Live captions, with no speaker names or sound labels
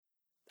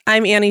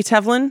I'm Annie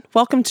Tevlin.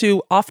 Welcome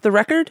to Off the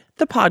Record,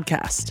 the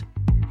podcast.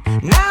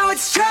 Now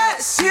it's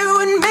just you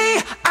and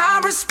me.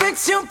 I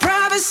respect your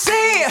privacy.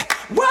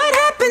 What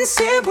happens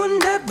here will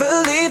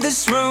never leave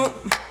this room.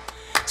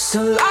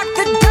 So lock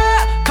the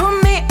door,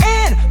 put me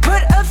in,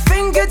 put a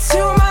finger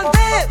to my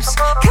lips.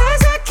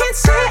 'Cause I can't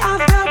say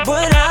out loud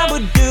what I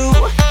would do.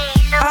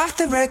 Off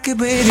the record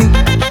with you.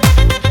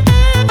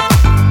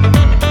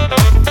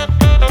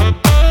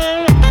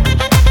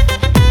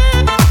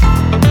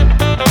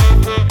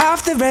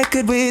 Off the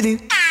record with you.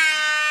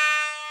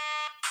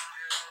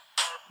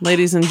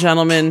 Ladies and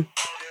gentlemen,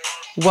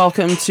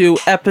 welcome to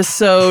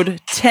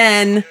episode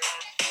 10.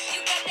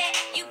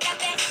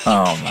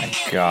 Oh my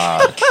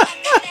God.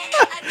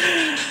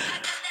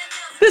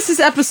 This is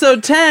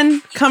episode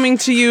 10, coming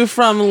to you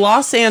from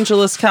Los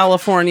Angeles,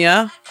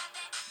 California,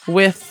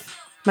 with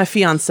my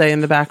fiance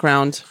in the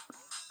background,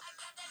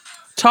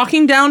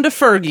 talking down to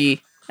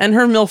Fergie and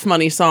her MILF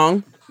Money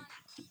song.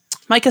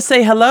 Micah,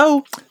 say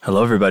hello.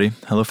 Hello, everybody.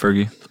 Hello,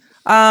 Fergie.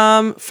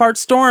 Fart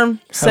Storm,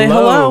 say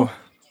hello.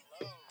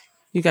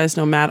 You guys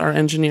know Matt, our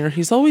engineer.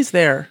 He's always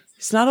there.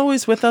 He's not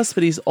always with us,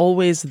 but he's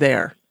always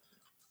there.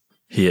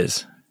 He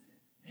is.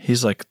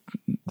 He's like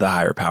the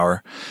higher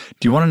power.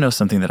 Do you want to know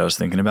something that I was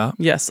thinking about?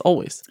 Yes,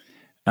 always.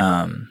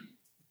 How,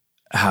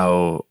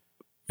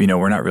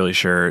 we're not really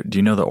sure. Do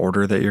you know the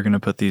order that you're going to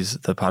put the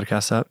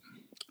podcasts up?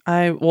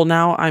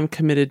 Now I'm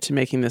committed to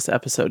making this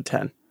episode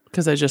 10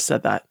 because I just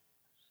said that.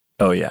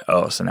 Oh, yeah.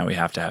 Oh, so now we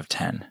have to have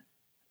 10.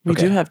 We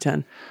do have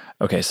 10.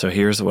 Okay, so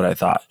here's what I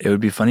thought. It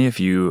would be funny if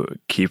you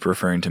keep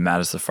referring to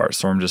Matt as the Fart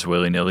Storm just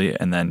willy-nilly,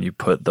 and then you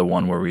put the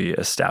one where we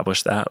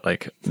established that,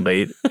 like,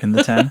 late in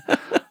the 10.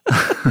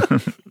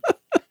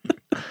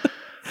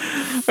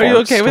 Are you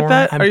okay with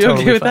that? Are you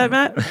totally okay with fine.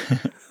 that,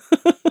 Matt?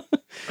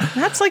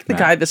 Matt's like the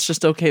guy that's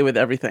just okay with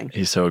everything.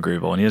 He's so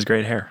agreeable, and he has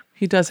great hair.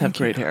 He does have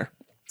great hair.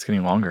 It's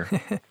getting longer.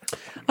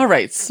 All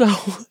right,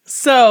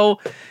 so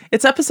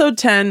it's episode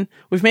 10.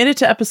 We've made it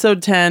to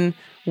episode 10.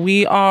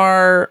 We've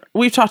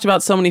talked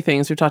about so many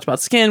things. We've talked about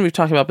skin. We've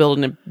talked about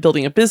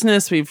building a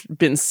business. We've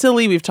been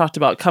silly. We've talked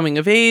about coming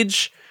of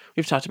age.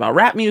 We've talked about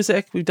rap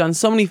music. We've done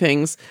so many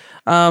things.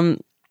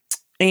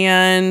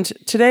 And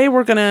today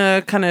we're going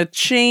to kind of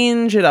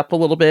change it up a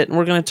little bit, and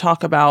we're going to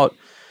talk about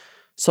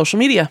social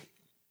media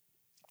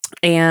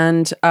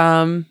and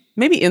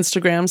maybe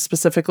Instagram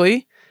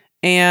specifically,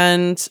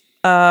 and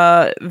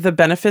the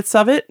benefits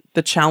of it,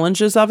 the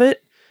challenges of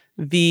it,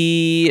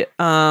 the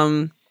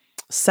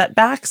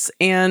setbacks,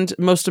 and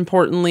most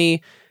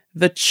importantly,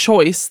 the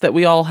choice that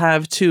we all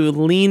have to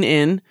lean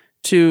in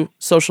to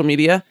social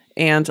media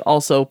and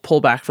also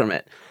pull back from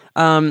it.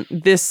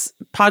 This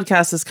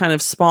podcast is kind of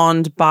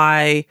spawned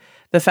by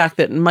the fact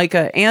that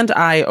Micah and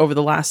I, over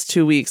the last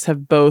 2 weeks,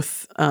 have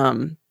both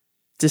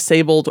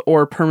disabled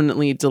or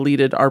permanently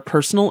deleted our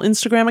personal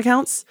Instagram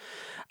accounts.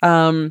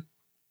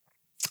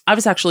 I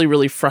was actually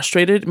really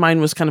frustrated. Mine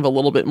was kind of a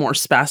little bit more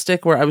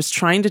spastic, where I was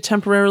trying to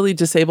temporarily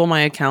disable my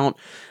account.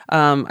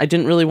 I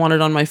didn't really want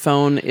it on my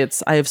phone.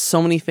 I have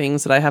so many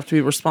things that I have to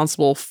be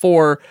responsible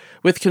for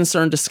with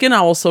concern to Skin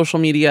Owl social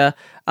media,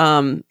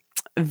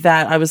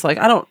 that I was like,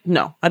 I don't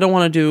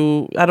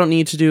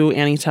need to do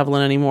Annie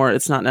Tevlin anymore.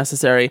 It's not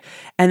necessary.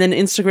 And then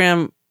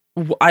Instagram,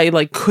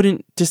 I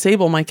couldn't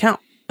disable my account.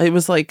 It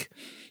was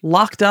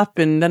locked up,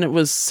 and then it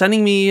was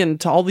sending me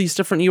into all these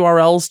different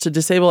URLs to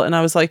disable it, and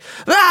I was like,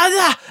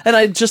 and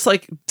I just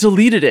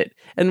deleted it.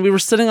 And we were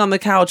sitting on the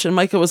couch, and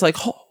Micah was like,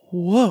 oh,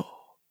 whoa,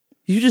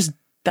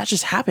 that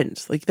just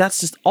happened.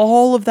 That's just,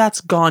 all of that's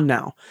gone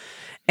now.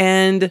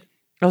 And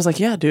I was like,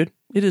 yeah, dude,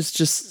 it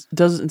is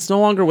it's no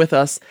longer with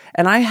us.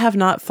 And I have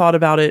not thought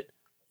about it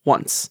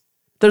once.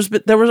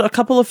 There were a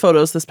couple of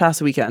photos this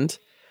past weekend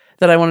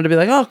that I wanted to be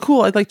like, oh,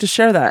 cool, I'd like to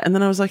share that. And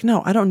then I was like,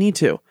 no, I don't need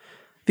to.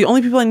 The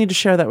only people I need to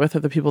share that with are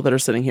the people that are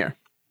sitting here.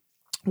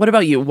 What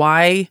about you?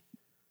 Why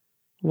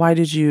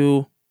did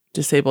you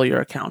disable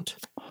your account?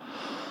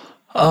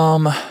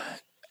 I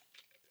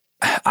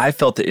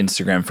felt that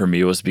Instagram for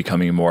me was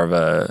becoming more of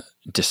a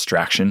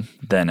distraction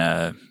than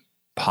a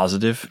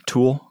positive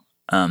tool.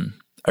 I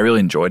really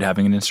enjoyed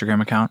having an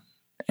Instagram account,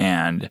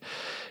 and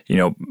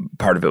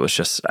part of it was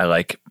just I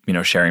like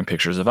sharing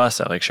pictures of us.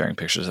 I like sharing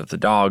pictures of the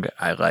dog.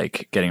 I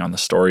like getting on the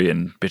story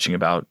and bitching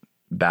about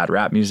bad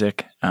rap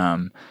music.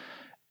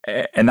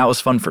 And that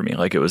was fun for me.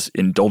 It was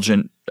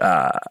indulgent.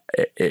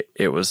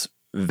 It was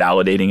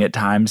validating at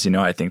times.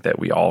 I think that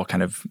we all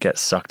kind of get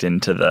sucked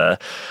into the,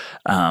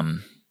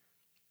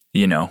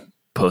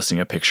 posting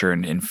a picture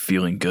and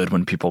feeling good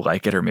when people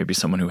like it, or maybe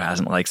someone who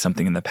hasn't liked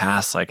something in the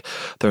past.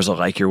 There's a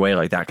like your way,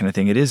 that kind of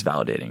thing. It is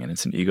validating, and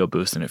it's an ego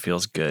boost, and it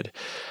feels good.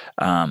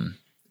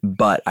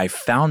 But I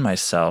found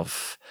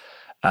myself,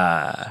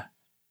 I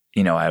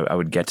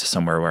would get to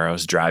somewhere where I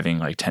was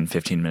driving 10,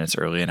 15 minutes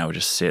early, and I would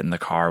just sit in the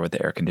car with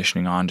the air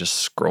conditioning on,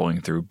 just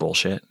scrolling through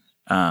bullshit.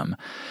 And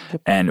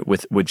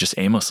with just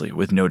aimlessly,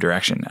 with no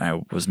direction.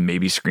 I was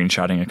maybe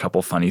screenshotting a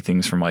couple funny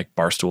things from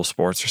Barstool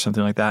Sports or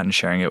something like that and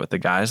sharing it with the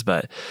guys.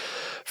 But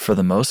for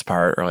the most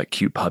part, or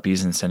cute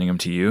puppies and sending them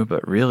to you.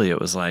 But really it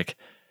was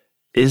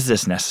is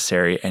this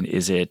necessary? And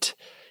is it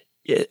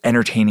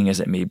entertaining as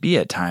it may be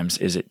at times,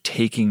 is it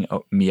taking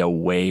me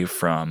away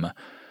from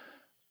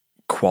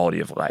quality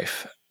of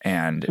life?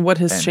 And what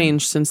has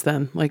changed since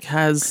then? Like,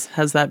 has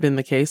that been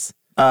the case?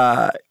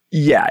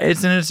 Yeah,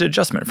 it's an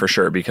adjustment for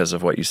sure because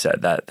of what you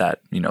said,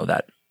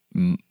 that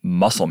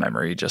muscle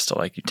memory, just to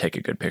like, you take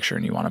a good picture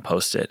and you want to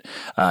post it,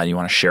 you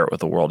want to share it with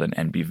the world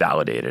and be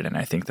validated. And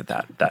I think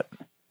that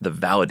the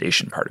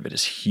validation part of it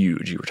is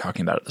huge. You were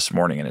talking about it this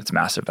morning and it's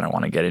massive, and I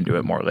want to get into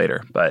it more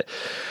later, but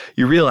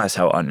you realize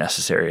how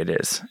unnecessary it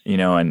is,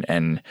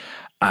 and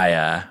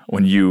I,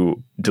 when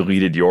you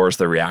deleted yours,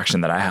 the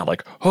reaction that I had,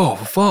 like,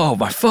 oh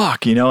my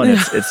fuck, and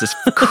it's this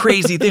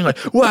crazy thing, like,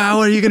 wow,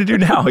 what are you going to do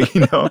now?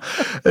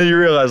 And you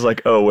realize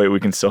like, oh wait,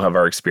 we can still have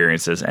our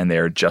experiences and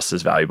they're just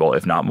as valuable,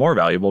 if not more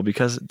valuable,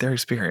 because they're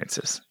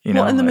experiences,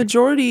 Well, and the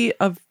majority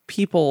of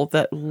people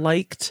that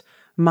liked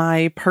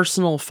my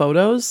personal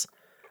photos,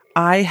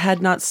 I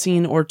had not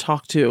seen or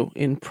talked to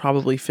in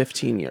probably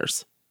 15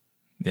 years.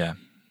 Yeah.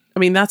 I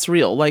mean, that's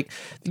real. Like,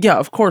 yeah,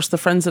 of course, the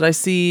friends that I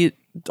see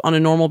on a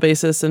normal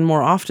basis and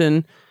more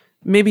often,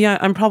 maybe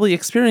I'm probably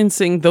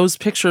experiencing those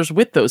pictures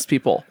with those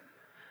people.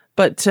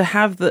 But to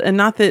have and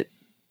not that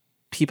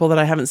people that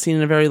I haven't seen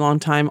in a very long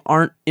time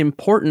aren't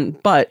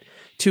important, but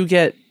to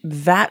get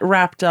that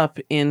wrapped up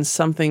in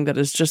something that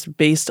is just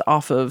based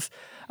off of,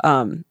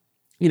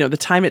 the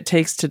time it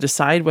takes to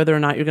decide whether or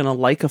not you're going to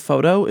like a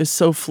photo is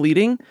so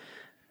fleeting.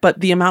 But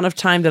the amount of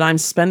time that I'm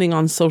spending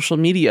on social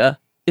media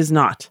is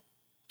not.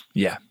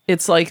 Yeah.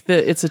 It's like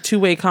it's a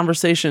two-way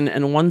conversation,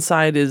 and one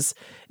side is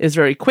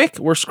very quick.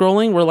 We're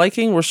scrolling, we're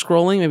liking, we're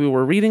scrolling, maybe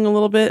we're reading a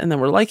little bit, and then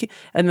we're liking.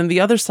 And then the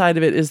other side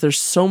of it is there's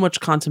so much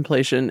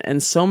contemplation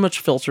and so much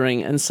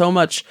filtering and so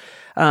much,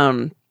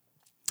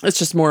 it's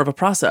just more of a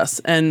process.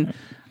 And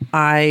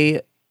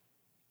there's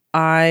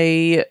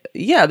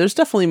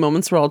definitely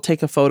moments where I'll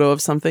take a photo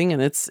of something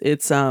and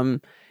it's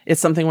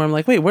something where I'm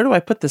like, wait, where do I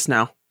put this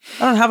now?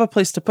 I don't have a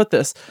place to put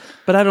this,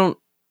 but I don't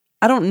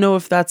know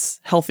if that's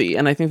healthy.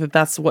 And I think that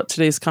that's what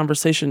today's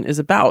conversation is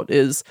about,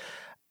 is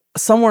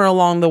somewhere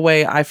along the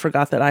way, I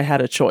forgot that I had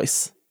a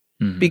choice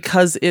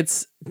because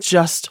it's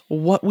just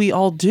what we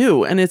all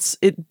do. And it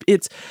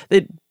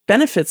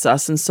benefits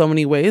us in so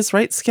many ways,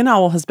 right? Skin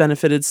Owl has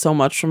benefited so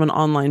much from an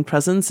online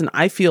presence. And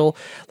I feel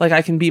like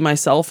I can be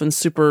myself and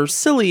super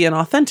silly and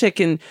authentic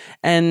and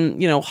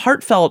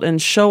heartfelt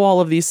and show all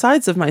of these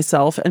sides of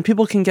myself. And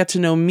people can get to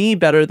know me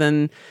better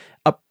than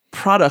a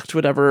product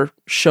would ever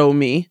show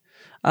me.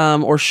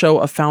 Or show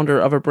a founder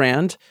of a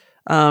brand.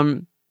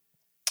 But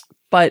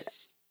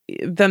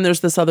then there's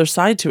this other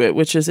side to it,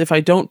 which is if I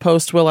don't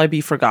post, will I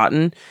be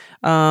forgotten?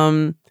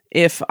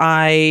 If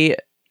I,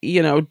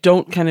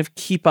 don't kind of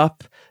keep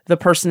up the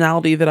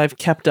personality that I've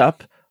kept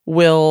up,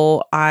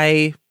 will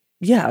I,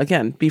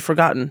 again, be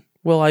forgotten?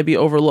 Will I be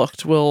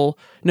overlooked? Will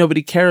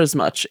nobody care as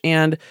much?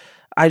 And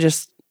I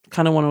just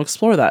kind of want to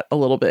explore that a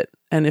little bit.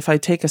 And if I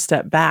take a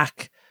step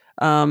back,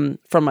 from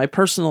my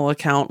personal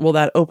account, will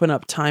that open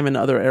up time in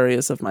other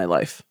areas of my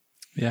life?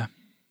 Yeah.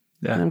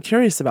 And I'm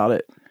curious about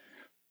it.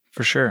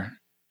 For sure.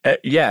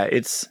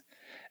 It's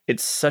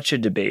such a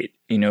debate,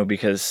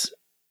 because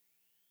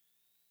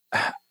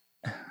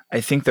I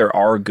think there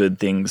are good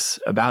things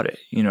about it.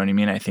 You know what I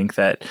mean? I think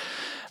that,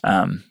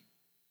 in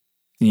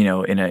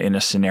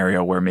a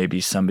scenario where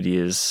maybe somebody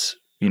is,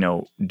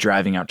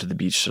 driving out to the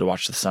beach to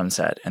watch the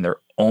sunset, and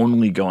they're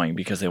only going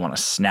because they want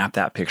to snap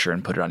that picture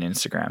and put it on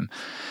Instagram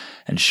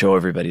and show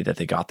everybody that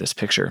they got this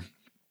picture.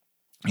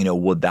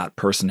 Would that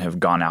person have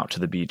gone out to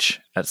the beach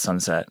at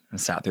sunset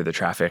and sat through the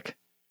traffic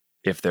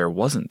if there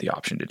wasn't the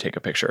option to take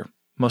a picture?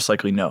 Most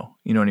likely no.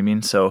 You know what I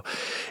mean? So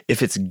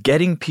if it's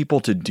getting people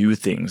to do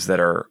things that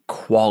are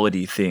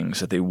quality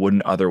things that they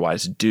wouldn't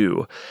otherwise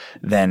do,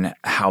 then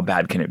how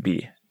bad can it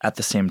be? At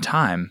the same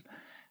time,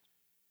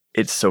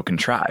 it's so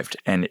contrived,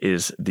 and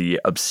is the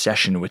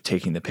obsession with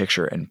taking the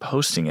picture and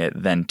posting it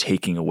then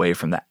taking away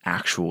from the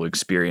actual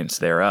experience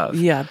thereof?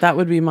 Yeah, that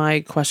would be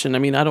my question. I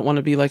mean, I don't want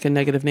to be like a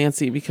negative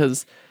Nancy,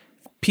 because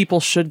people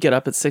should get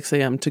up at 6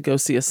 a.m. to go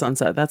see a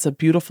sunset. That's a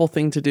beautiful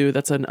thing to do.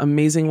 That's an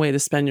amazing way to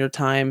spend your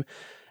time.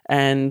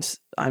 And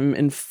I'm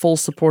in full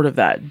support of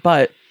that.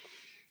 But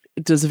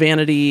does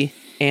vanity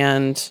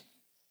and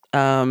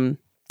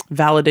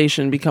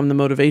validation become the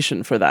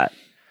motivation for that?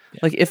 Yeah.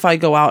 Like if I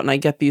go out and I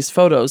get these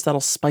photos, that'll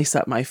spice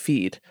up my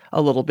feed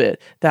a little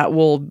bit. That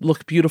will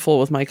look beautiful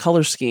with my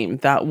color scheme.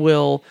 That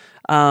will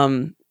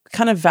kind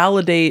of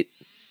validate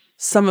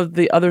some of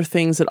the other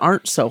things that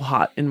aren't so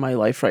hot in my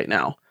life right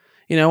now.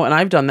 And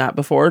I've done that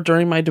before.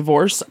 During my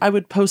divorce, I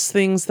would post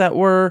things that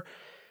were,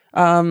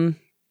 just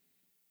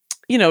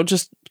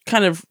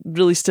kind of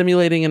really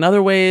stimulating in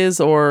other ways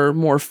or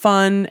more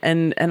fun.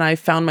 And I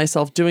found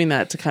myself doing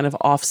that to kind of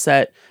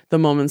offset the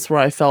moments where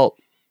I felt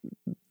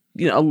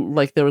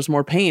like there was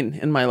more pain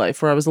in my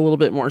life, where I was a little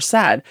bit more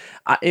sad.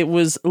 It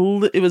was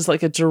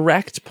like a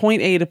direct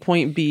point A to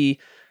point B.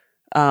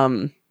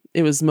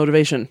 It was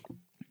motivation,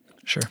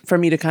 sure, for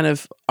me to kind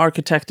of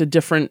architect a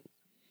different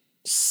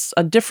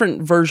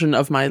version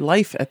of my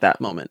life at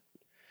that moment.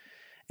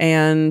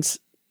 And,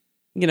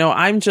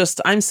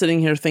 I'm sitting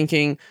here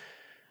thinking,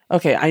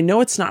 okay, I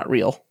know it's not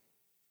real.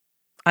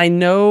 I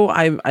know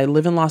I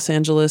live in Los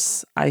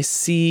Angeles. I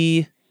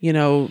see,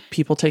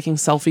 people taking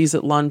selfies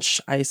at lunch.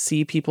 I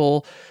see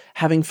people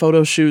having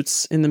photo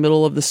shoots in the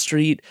middle of the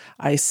street.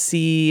 I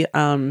see,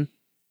 I've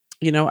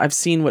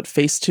seen what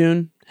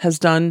Facetune has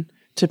done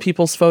to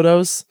people's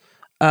photos.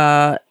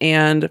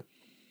 And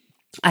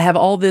I have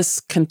all this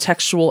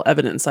contextual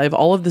evidence. I have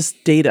all of this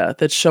data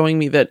that's showing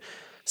me that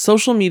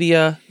social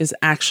media is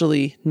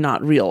actually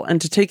not real. And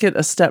to take it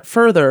a step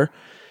further,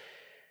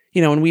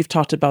 and we've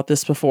talked about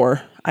this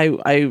before,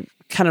 I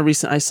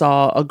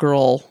saw a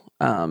girl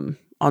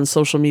on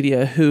social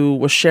media who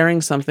was sharing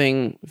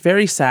something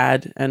very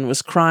sad and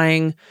was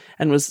crying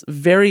and was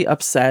very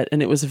upset,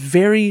 and it was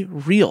very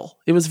real.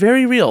 It was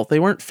very real. They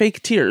weren't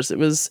fake tears. It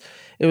was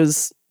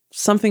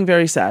something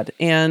very sad.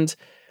 And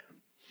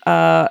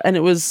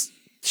it was,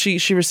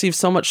 she received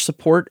so much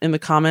support in the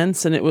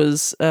comments, and it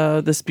was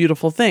this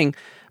beautiful thing.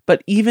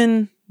 But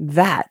even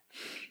that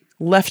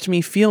left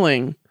me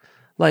feeling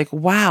like,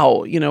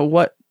 wow,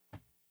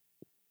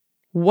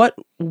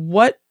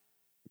 what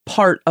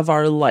part of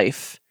our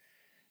life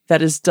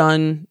that is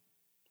done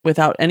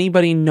without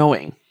anybody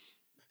knowing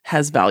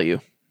has value?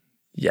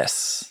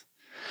 Yes.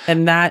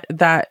 And that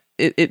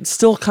it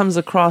still comes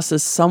across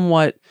as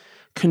somewhat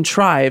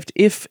contrived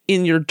if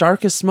in your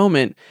darkest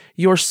moment,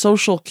 your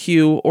social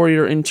cue or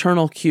your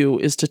internal cue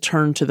is to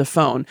turn to the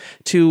phone.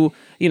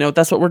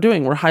 That's what we're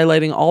doing. We're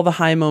highlighting all the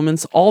high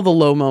moments, all the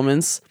low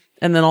moments,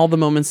 and then all the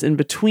moments in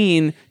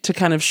between to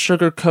kind of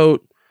sugarcoat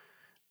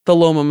the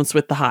low moments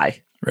with the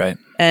high. Right.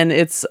 And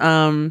it's,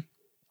 I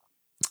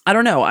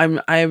don't know.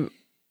 I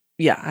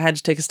had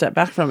to take a step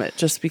back from it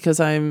just because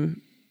I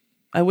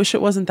wish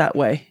it wasn't that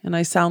way. And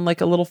I sound like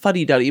a little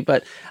fuddy-duddy,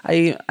 but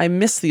I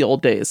miss the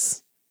old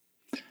days.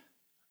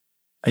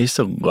 I used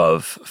to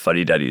love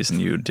fuddy-duddies, and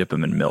you dip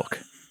them in milk.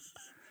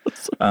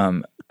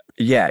 I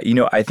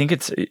think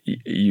it's,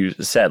 you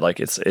said like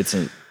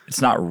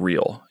it's not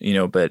real,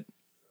 but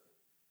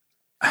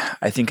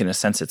I think in a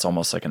sense it's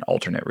almost like an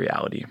alternate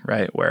reality,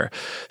 right? Where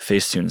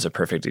Facetune is a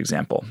perfect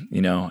example.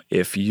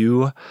 If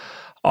you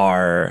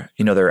are,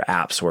 there are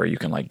apps where you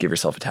can like give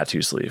yourself a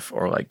tattoo sleeve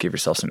or like give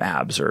yourself some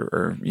abs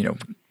or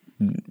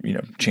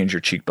change your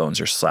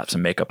cheekbones or slap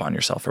some makeup on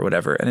yourself or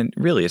whatever. And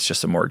really it's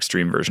just a more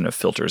extreme version of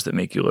filters that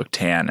make you look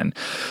tan and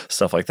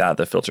stuff like that.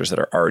 The filters that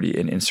are already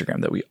in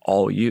Instagram that we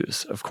all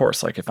use. Of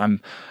course, like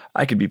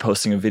I could be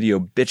posting a video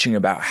bitching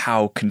about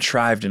how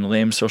contrived and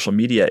lame social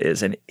media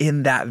is. And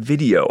in that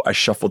video, I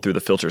shuffled through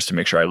the filters to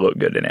make sure I look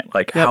good in it.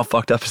 Like how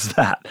fucked up is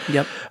that?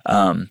 Yep.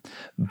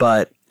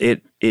 But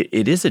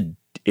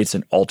it's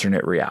an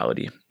alternate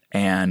reality.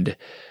 And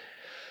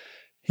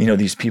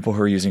these people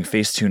who are using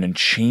Facetune and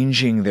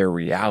changing their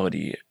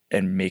reality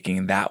and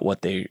making that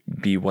what they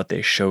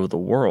show the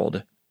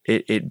world,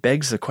 it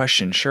begs the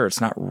question, sure,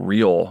 it's not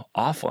real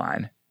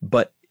offline,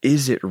 but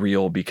is it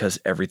real because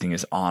everything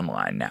is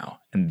online now?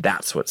 And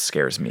that's what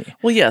scares me.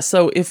 Well, yeah.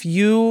 So if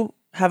you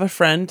have a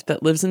friend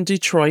that lives in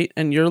Detroit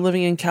and you're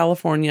living in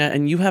California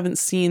and you haven't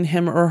seen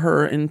him or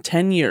her in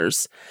 10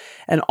 years,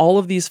 and all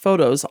of these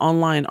photos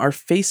online are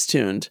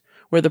Facetuned,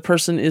 where the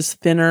person is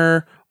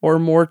thinner or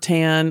more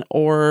tan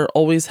or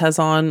always has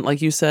on,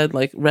 like you said,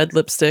 like red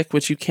lipstick,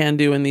 which you can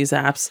do in these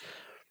apps,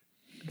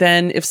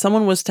 then if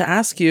someone was to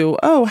ask you,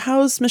 oh,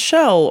 how's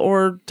Michelle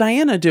or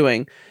Diana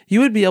doing? You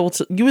would be able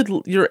to,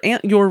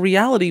 your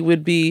reality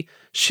would be,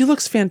 she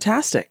looks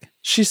fantastic.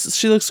 She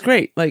looks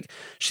great. Like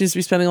she's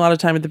been spending a lot of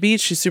time at the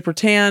beach. She's super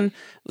tan.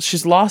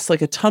 She's lost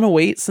like a ton of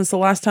weight since the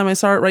last time I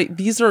saw her, right?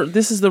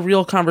 This is the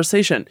real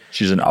conversation.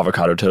 She's an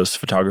avocado toast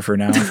photographer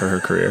now for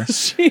her career.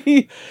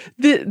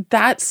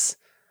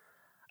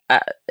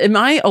 Am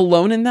I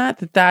alone in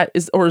that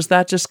is, or is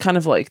that just kind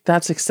of like,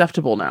 that's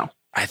acceptable now?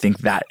 I think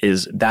that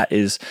is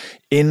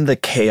in the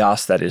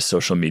chaos that is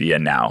social media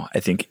now.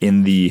 I think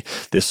in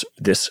this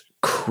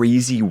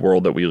crazy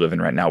world that we live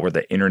in right now, where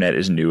the internet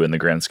is new in the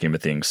grand scheme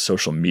of things,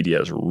 social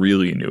media is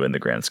really new in the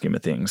grand scheme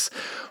of things.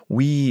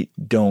 We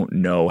don't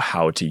know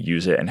how to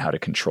use it and how to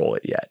control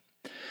it yet.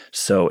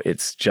 So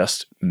it's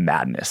just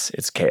madness.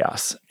 It's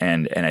chaos.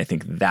 And I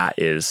think that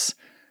is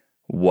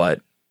what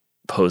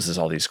poses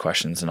all these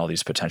questions and all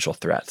these potential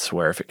threats,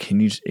 where if it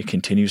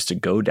continues to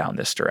go down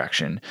this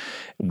direction,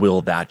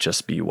 will that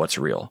just be what's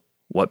real?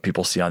 What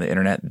people see on the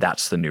internet,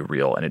 that's the new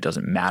real, and it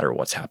doesn't matter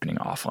what's happening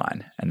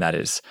offline. And that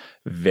is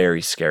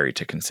very scary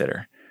to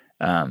consider.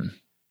 It's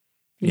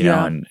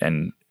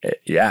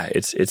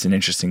an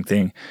interesting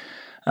thing.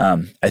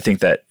 I think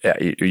that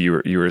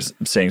you were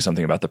saying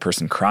something about the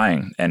person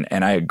crying, and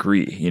I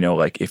agree.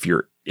 Like if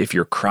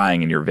you're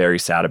crying and you're very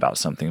sad about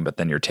something, but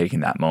then you're taking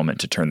that moment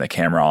to turn the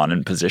camera on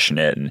and position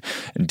it and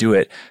do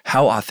it,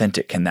 how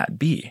authentic can that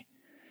be?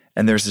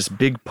 And there's this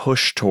big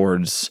push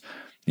towards,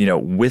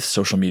 with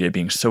social media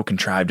being so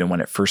contrived. And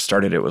when it first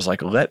started, it was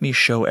like, let me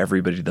show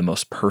everybody the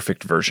most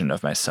perfect version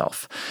of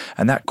myself.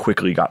 And that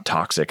quickly got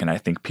toxic. And I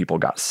think people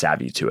got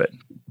savvy to it.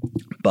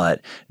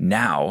 But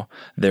now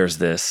there's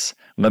this,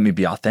 let me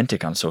be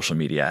authentic on social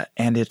media.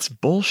 And it's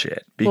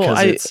bullshit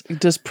because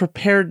does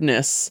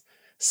preparedness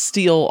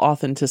steal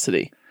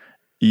authenticity?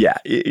 Yeah,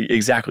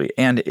 exactly.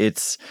 And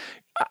it's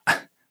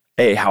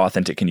how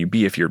authentic can you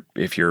be if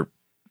you're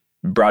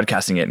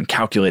broadcasting it and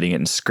calculating it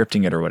and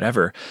scripting it or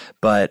whatever,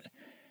 but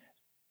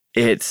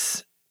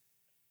it's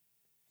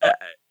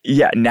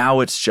now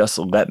it's just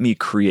let me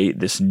create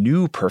this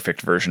new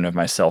perfect version of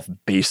myself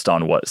based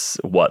on what's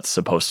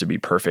supposed to be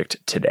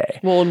perfect today.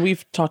 Well, and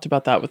we've talked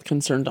about that with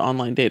concern to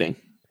online dating.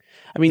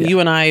 I mean, you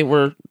and I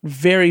were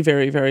very,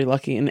 very, very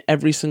lucky, and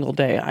every single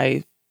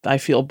day I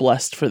feel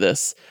blessed for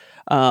this,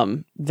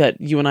 that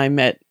you and I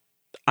met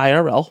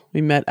IRL.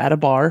 We met at a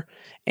bar,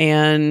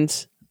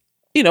 and,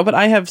 but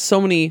I have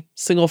so many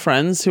single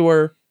friends who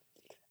are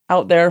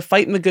out there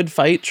fighting the good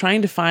fight,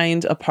 trying to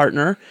find a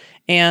partner,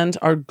 and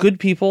are good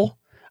people.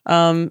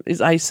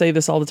 I say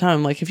this all the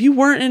time. Like, if you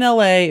weren't in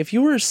LA, if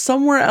you were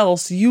somewhere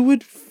else,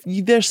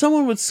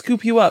 someone would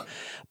scoop you up.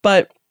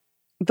 But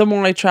the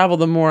more I travel,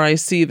 the more I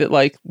see that,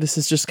 like, this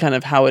is just kind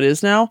of how it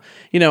is now.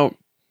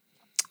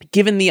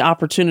 Given the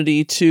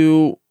opportunity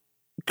to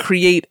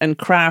create and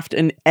craft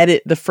and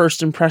edit the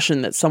first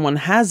impression that someone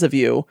has of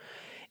you,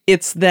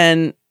 it's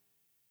then,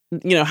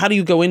 how do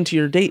you go into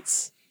your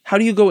dates? How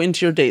do you go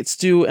into your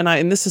dates?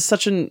 And this is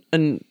such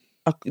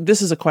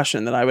this is a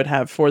question that I would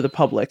have for the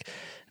public,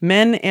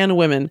 men and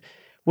women.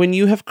 When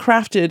you have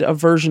crafted a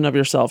version of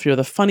yourself, you're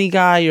the funny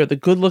guy, you're the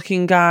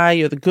good-looking guy,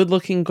 you're the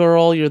good-looking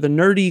girl, you're the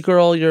nerdy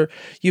girl,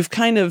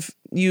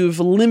 you've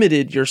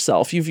limited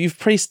yourself. You've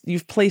placed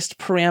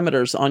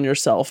parameters on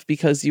yourself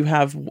because you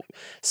have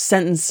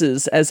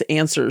sentences as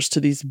answers to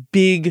these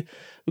big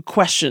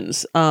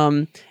questions.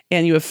 And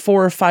you have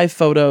 4 or 5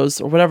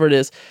 photos or whatever it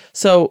is.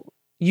 So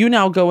you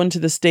now go into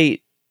this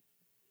date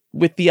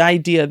with the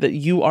idea that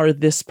you are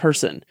this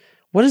person.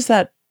 What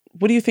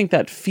do you think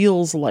that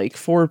feels like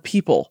for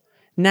people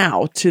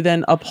now to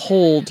then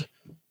uphold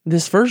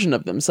this version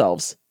of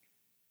themselves,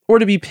 or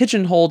to be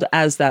pigeonholed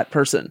as that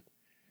person?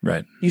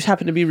 Right. You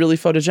happen to be really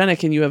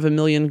photogenic and you have a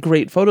million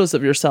great photos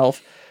of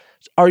yourself.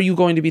 Are you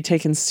going to be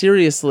taken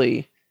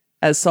seriously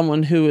as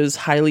someone who is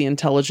highly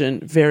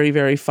intelligent, very,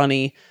 very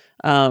funny?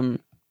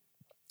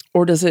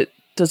 Or does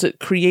it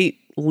create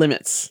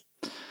limits?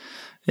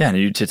 Yeah,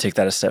 and to take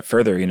that a step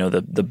further,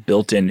 the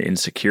built-in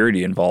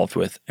insecurity involved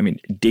with,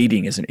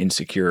 dating is an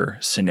insecure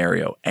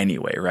scenario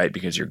anyway, right?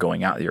 Because you're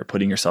going out, you're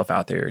putting yourself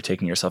out there, you're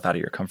taking yourself out of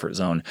your comfort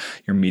zone,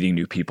 you're meeting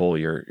new people,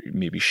 you're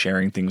maybe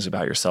sharing things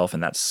about yourself,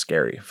 and that's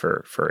scary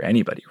for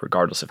anybody,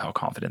 regardless of how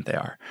confident they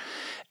are.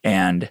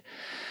 And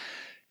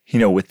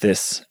with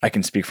this, I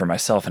can speak for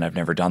myself, and I've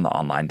never done the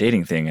online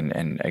dating thing.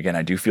 And again,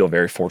 I do feel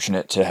very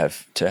fortunate to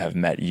have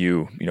met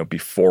you,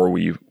 before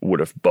we would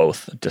have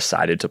both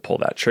decided to pull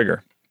that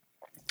trigger.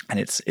 And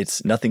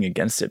it's nothing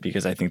against it,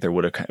 because I think there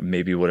would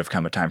have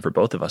come a time for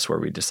both of us where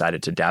we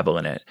decided to dabble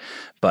in it.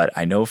 But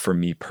I know for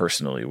me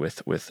personally,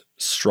 with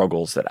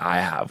struggles that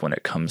I have when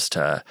it comes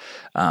to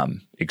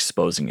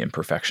exposing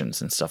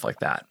imperfections and stuff like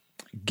that,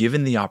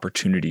 given the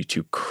opportunity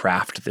to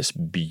craft this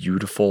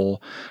beautiful,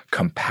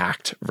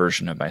 compact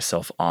version of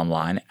myself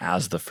online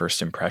as the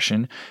first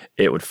impression,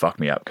 it would fuck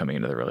me up coming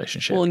into the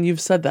relationship. Well, and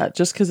you've said that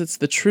just because it's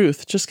the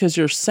truth, just because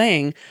you're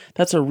saying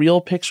that's a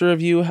real picture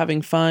of you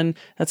having fun,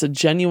 that's a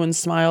genuine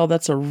smile,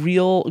 that's a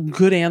real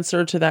good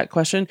answer to that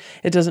question,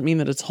 it doesn't mean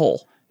that it's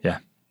whole. Yeah.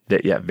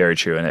 Yeah, very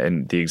true.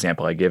 And the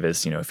example I give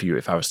is,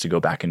 if I was to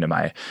go back into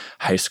my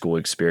high school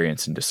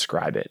experience and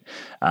describe it,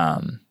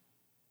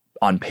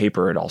 on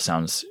paper, it all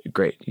sounds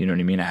great. You know what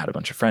I mean? I had a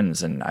bunch of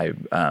friends, and I,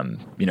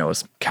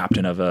 was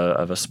captain of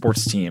a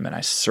sports team, and I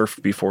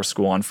surfed before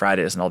school on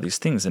Fridays and all these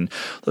things. And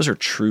those are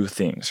true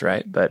things,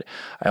 right? But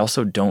I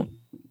also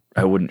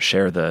I wouldn't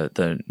share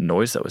the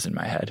noise that was in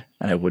my head,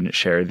 and I wouldn't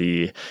share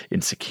the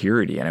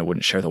insecurity, and I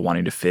wouldn't share the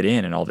wanting to fit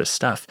in and all this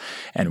stuff.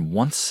 And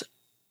once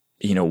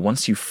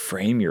you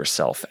frame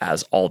yourself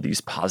as all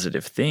these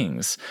positive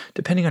things,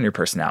 depending on your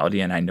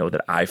personality, and I know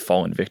that I've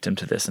fallen victim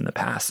to this in the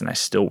past, and I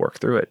still work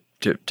through it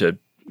to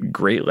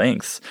great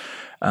lengths.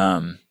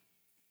 Do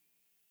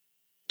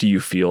you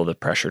feel the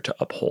pressure to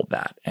uphold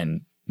that?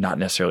 And not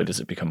necessarily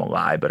does it become a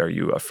lie, but are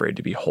you afraid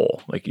to be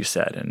whole, like you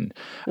said? And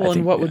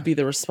what would be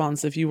the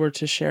response if you were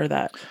to share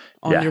that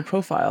on your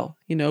profile?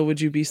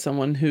 Would you be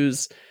someone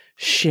who's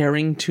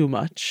sharing too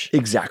much?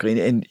 Exactly.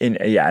 And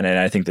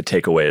I think the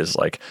takeaway is,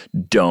 like,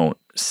 don't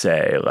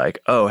say, like,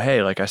 oh,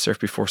 hey, like, I surf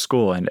before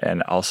school,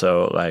 and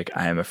also, like,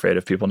 I am afraid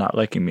of people not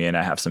liking me, and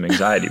I have some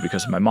anxiety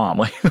because of my mom.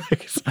 Like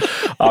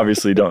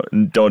obviously don't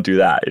do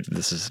that.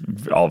 This is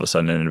all of a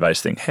sudden an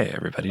advice thing. Hey,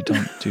 everybody,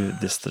 don't do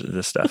this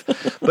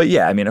stuff. But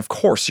yeah, of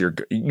course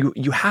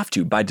you have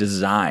to, by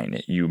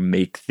design, you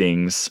make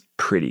things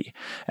pretty.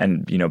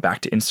 And,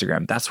 back to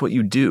Instagram, that's what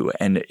you do.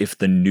 And if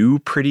the new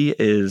pretty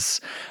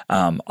is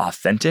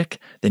authentic,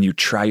 then you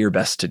try your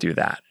best to do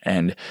that.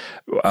 And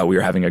we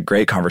were having a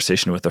great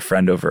conversation with a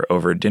friend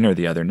over dinner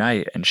the other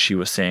night, and she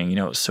was saying,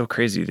 it was so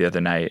crazy. The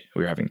other night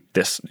we were having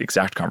this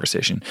exact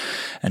conversation,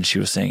 and she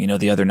was saying,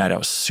 the other night I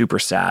was super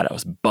sad. I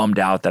was bummed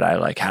out that I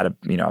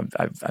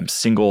I'm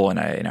single, and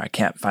I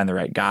can't find the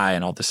right guy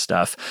and all this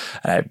stuff.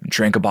 And I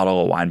drank a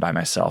bottle of wine by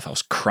myself. I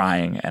was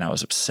crying and I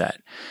was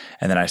upset.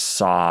 And then I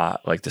saw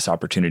like this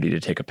opportunity to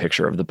take a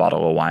picture of the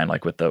bottle of wine,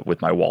 like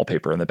with my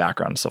wallpaper in the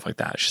background and stuff like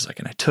that. She's like,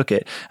 and I took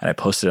it and I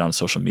posted it on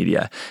social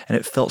media, and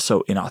it felt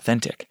so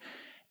inauthentic.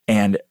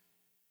 And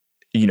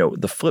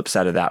the flip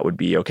side of that would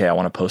be, okay, I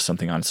want to post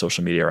something on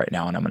social media right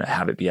now and I'm going to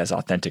have it be as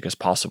authentic as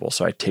possible.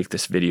 So I take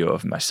this video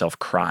of myself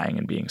crying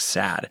and being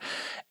sad.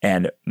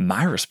 And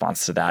my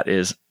response to that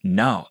is,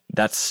 no,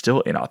 that's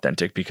still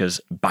inauthentic, because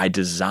by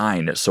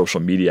design, social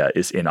media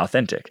is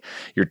inauthentic.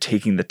 You're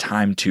taking the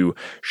time to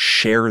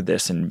share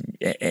this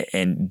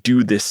and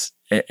do this.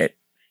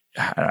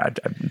 I'm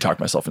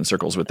talking myself in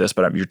circles with this,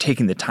 but you're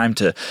taking the time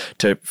to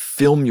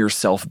film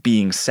yourself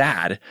being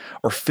sad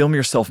or film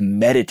yourself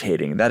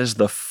meditating. That is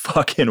the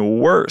fucking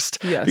worst.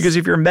 Yes. Because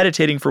if you're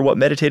meditating for what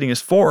meditating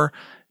is for,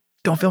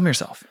 don't film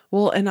yourself.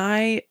 Well, and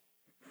I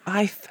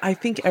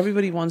think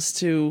everybody wants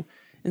to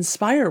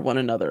inspire one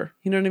another.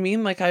 You know what I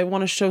mean? Like, I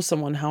want to show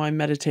someone how I'm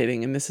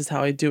meditating and this is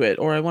how I do it.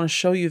 Or I want to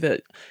show you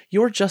that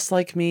you're just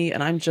like me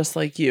and I'm just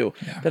like you.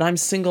 Yeah. That I'm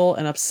single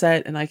and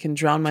upset and I can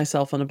drown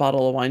myself in a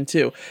bottle of wine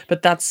too.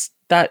 But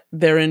that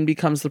therein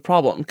becomes the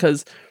problem,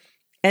 because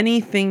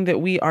anything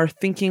that we are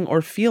thinking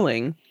or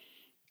feeling,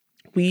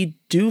 we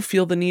do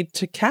feel the need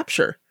to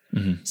capture.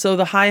 Mm-hmm. So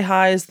the high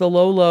highs, the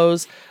low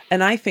lows.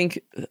 And I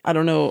think, I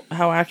don't know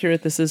how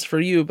accurate this is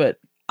for you, but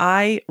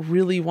I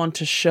really want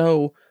to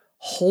show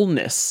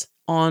wholeness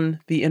on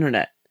the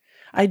internet.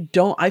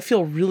 I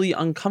feel really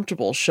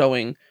uncomfortable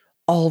showing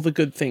all the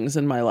good things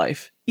in my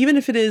life. Even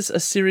if it is a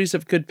series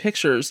of good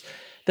pictures,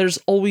 there's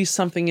always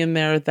something in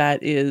there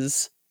that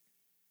is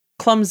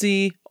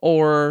clumsy,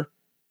 or,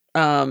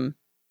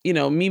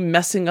 me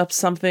messing up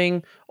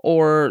something,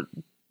 or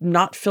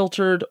not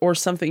filtered or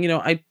something.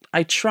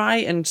 I try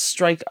and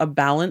strike a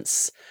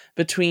balance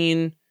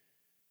between,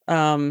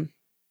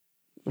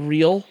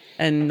 real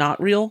and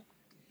not real,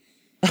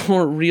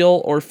 or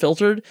real or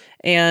filtered.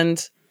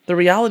 And the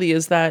reality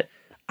is that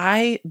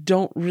I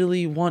don't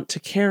really want to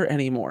care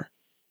anymore.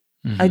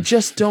 Mm-hmm. I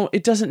just don't.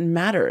 It doesn't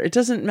matter. It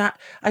doesn't matter.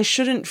 I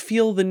shouldn't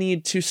feel the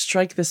need to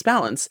strike this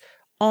balance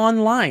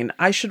online.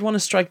 I should want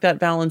to strike that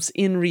balance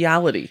in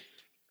reality.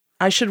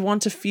 I should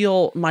want to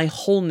feel my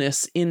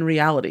wholeness in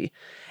reality.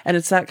 And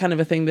it's that kind of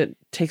a thing that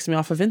takes me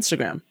off of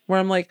Instagram, where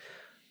I'm like,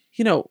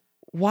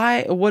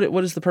 why,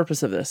 what is the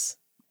purpose of this?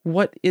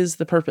 What is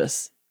the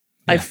purpose?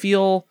 Yeah. I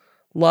feel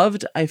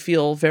loved. I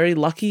feel very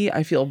lucky.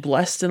 I feel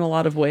blessed in a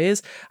lot of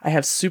ways. I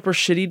have super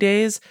shitty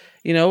days.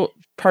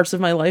 Parts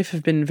of my life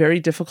have been very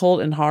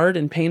difficult and hard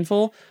and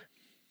painful.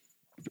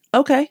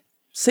 Okay.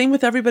 Same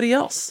with everybody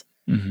else.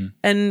 Mm-hmm.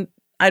 And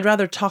I'd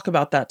rather talk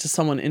about that to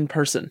someone in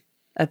person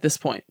at this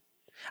point.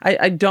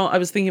 I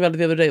was thinking about it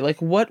the other day,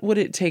 like, what would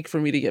it take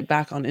for me to get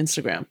back on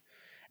Instagram?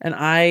 And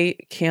I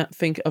can't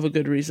think of a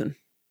good reason.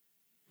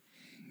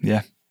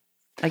 Yeah.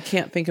 I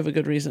can't think of a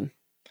good reason.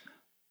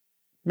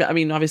 I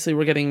mean, obviously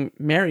we're getting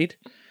married.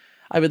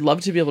 I would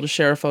love to be able to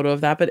share a photo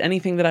of that, but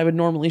anything that I would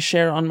normally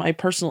share on my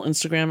personal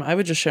Instagram, I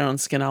would just share on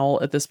Skin Owl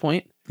at this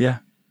point. Yeah.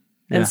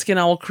 And Skin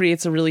Owl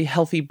creates a really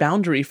healthy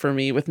boundary for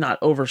me with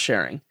not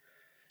oversharing,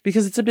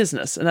 because it's a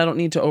business and I don't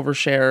need to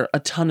overshare a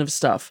ton of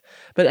stuff.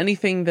 But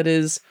anything that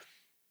is,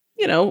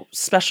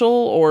 special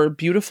or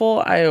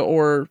beautiful,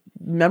 or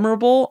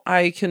memorable,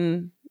 I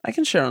can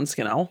share on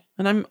Skin Owl,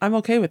 and I'm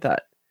okay with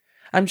that.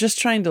 I'm just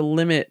trying to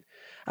limit.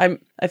 I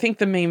think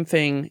the main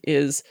thing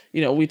is,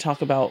 we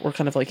talk about, we're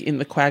kind of like in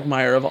the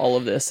quagmire of all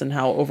of this and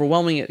how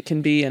overwhelming it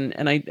can be.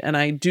 And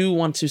I do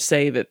want to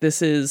say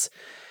that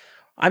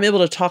I'm able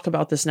to talk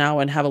about this now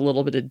and have a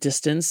little bit of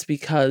distance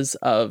because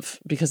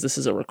this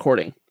is a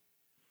recording.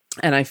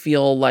 And I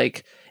feel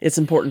like it's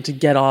important to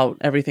get out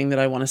everything that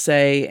I want to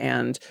say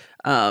and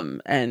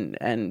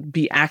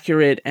be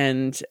accurate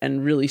and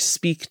really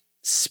speak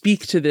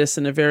to this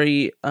in a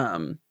very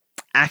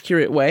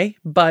accurate way.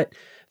 But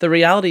the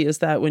reality is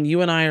that when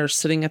you and I are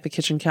sitting at the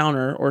kitchen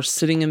counter or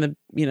sitting in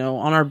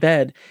on our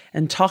bed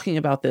and talking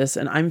about this,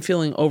 and I'm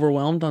feeling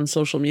overwhelmed on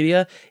social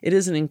media, it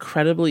is an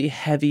incredibly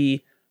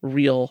heavy,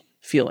 real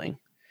feeling.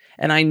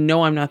 And I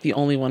know I'm not the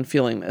only one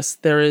feeling this.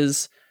 There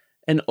is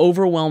an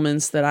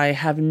overwhelmance that I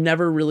have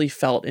never really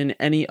felt in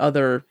any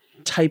other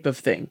type of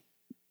thing.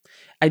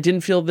 I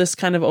didn't feel this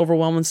kind of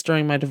overwhelmance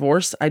during my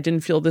divorce. I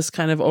didn't feel this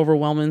kind of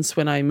overwhelmance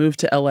when I moved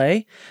to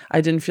LA.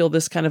 I didn't feel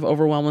this kind of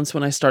overwhelmance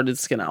when I started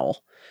Skin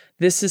Owl.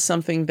 This is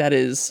something that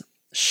is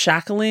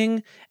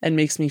shackling and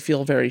makes me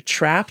feel very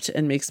trapped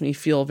and makes me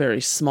feel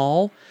very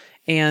small.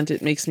 And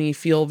it makes me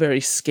feel very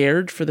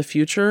scared for the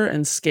future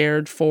and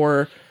scared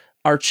for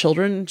our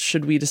children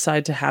should we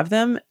decide to have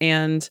them.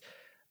 And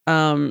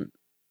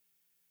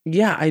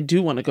I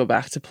do want to go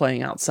back to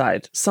playing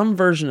outside, some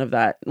version of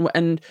that.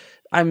 And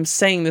I'm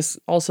saying this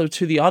also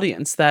to the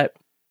audience, that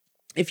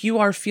if you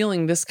are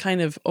feeling this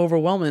kind of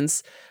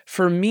overwhelmance,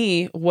 for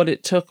me, what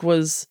it took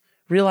was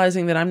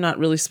realizing that I'm not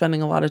really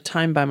spending a lot of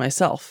time by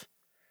myself.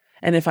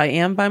 And if I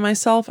am by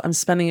myself, I'm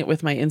spending it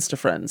with my Insta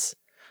friends.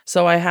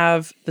 So I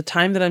have the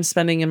time that I'm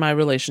spending in my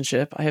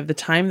relationship. I have the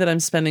time that I'm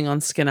spending on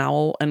Skin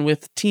Owl and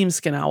with Team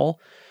Skin Owl.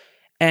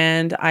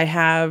 And I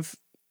have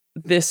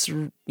this,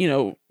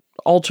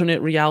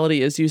 alternate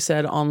reality, as you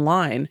said,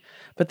 online.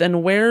 But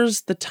then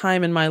where's the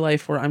time in my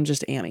life where I'm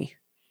just Annie?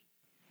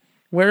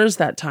 Where is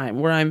that time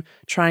where I'm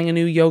trying a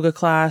new yoga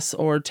class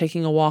or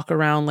taking a walk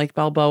around Lake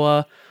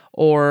Balboa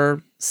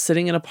or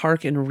sitting in a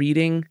park and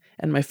reading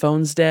and my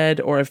phone's dead,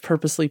 or I've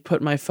purposely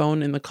put my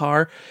phone in the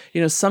car?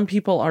 Some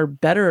people are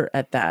better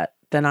at that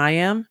than I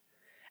am.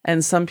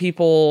 And some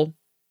people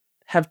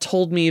have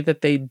told me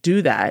that they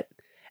do that.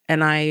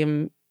 And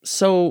I'm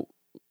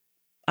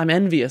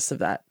envious of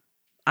that.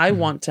 I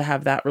want to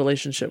have that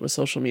relationship with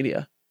social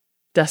media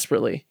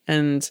desperately.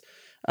 And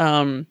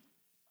I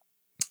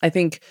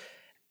think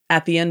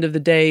at the end of the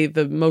day,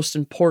 the most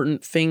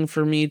important thing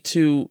for me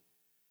to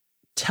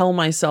tell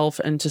myself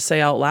and to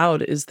say out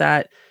loud is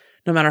that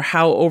no matter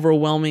how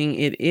overwhelming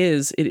it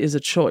is a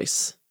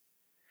choice.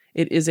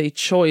 It is a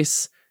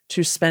choice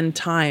to spend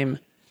time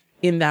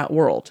in that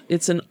world.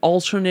 It's an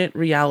alternate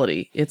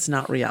reality. It's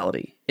not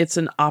reality. It's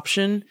an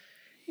option.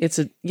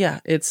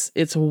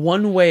 It's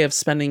one way of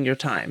spending your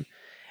time.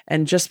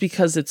 And just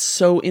because it's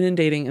so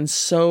inundating and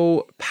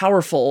so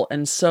powerful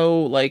and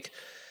so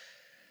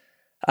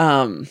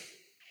I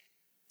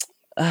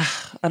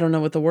don't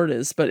know what the word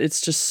is, but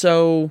it's just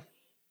so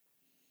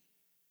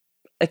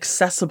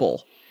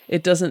accessible.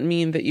 It doesn't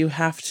mean that you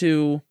have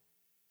to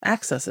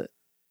access it.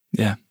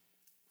 Yeah.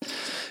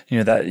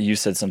 That you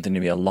said something to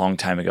me a long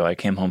time ago. I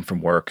came home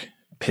from work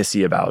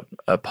pissy about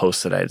a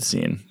post that I had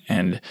seen.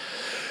 And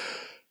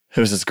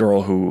there was this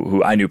girl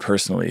who I knew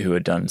personally who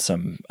had done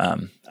some,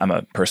 I'm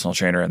a personal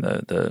trainer, and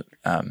the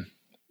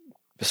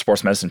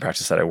sports medicine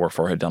practice that I work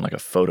for had done like a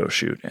photo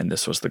shoot. And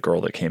this was the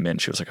girl that came in.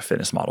 She was like a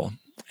fitness model.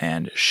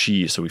 And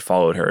so we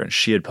followed her, and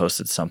she had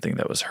posted something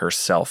that was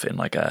herself in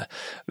like a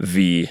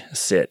V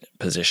sit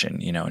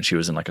position, and she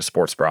was in like a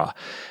sports bra,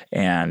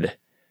 and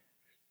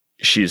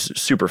she's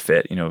super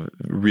fit,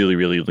 really,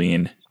 really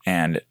lean.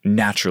 And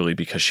naturally,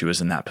 because she was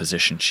in that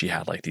position, she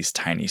had like these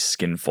tiny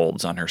skin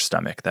folds on her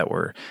stomach that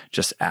were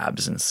just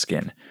abs and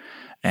skin.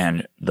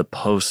 And the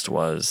post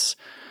was,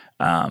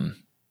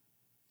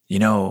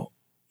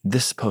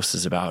 this post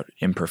is about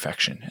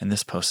imperfection, and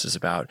this post is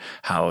about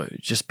how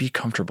just be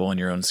comfortable in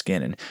your own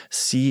skin and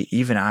see,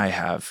 even I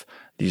have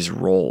these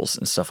roles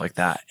and stuff like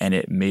that. And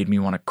it made me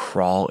want to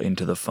crawl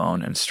into the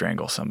phone and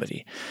strangle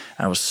somebody.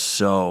 And I was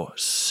so,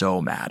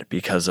 so mad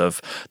because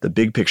of the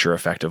big picture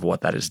effect of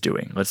what that is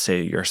doing. Let's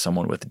say you're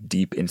someone with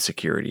deep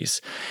insecurities,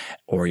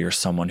 or you're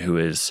someone who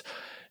is,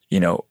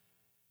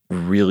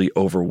 really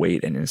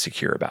overweight and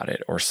insecure about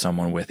it, or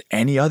someone with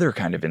any other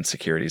kind of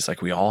insecurities like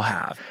we all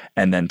have,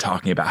 and then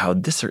talking about how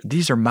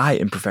these are my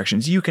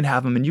imperfections. You can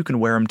have them and you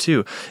can wear them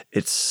too.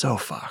 It's so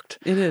fucked.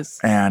 It is.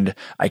 And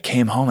I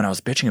came home and I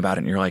was bitching about it,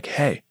 and you're like,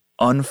 hey,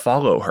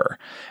 unfollow her.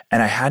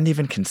 And I hadn't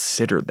even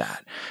considered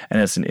that.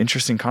 And it's an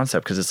interesting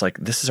concept because it's like,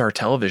 this is our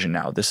television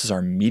now. This is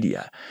our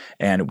media.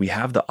 And we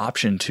have the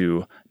option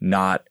to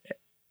not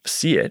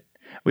see it.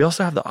 We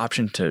also have the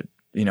option to,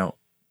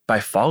 by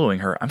following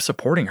her, I'm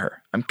supporting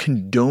her. I'm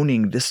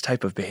condoning this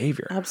type of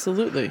behavior.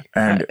 Absolutely.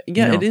 And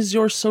it is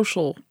your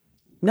social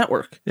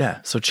network. Yeah.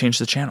 So change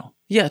the channel.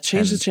 Yeah,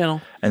 change the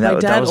channel. And that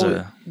was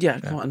go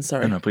on.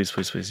 Sorry. No, please.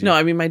 Yeah. No,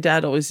 I mean, my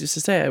dad always used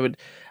to say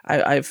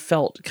I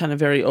felt kind of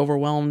very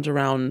overwhelmed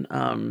around,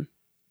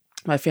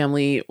 my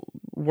family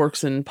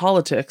works in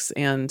politics,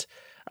 and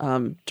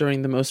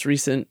during the most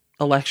recent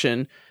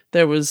election,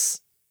 there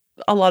was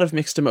a lot of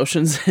mixed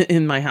emotions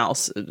in my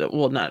house.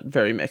 Well, not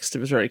very mixed. It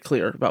was very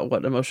clear about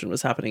what emotion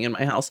was happening in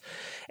my house.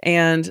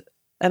 And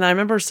I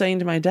remember saying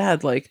to my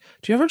dad, like,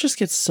 do you ever just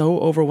get so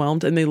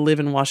overwhelmed? And they live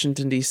in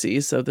Washington,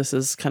 D.C., so this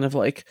is kind of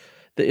like,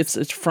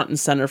 it's front and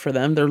center for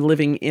them. They're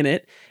living in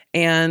it.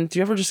 And do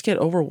you ever just get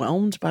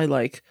overwhelmed by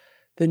like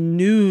the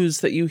news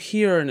that you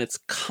hear, and it's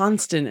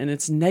constant and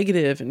it's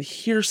negative, and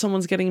here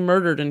someone's getting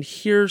murdered, and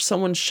here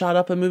someone shot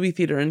up a movie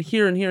theater, and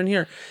here and here and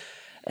here.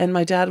 And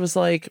my dad was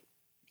like,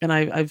 and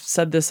I've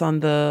said this on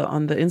the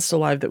Insta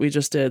Live that we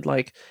just did,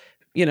 like,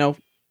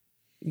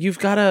 you've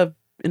got to,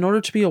 in order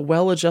to be a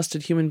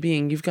well-adjusted human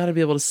being, you've got to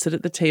be able to sit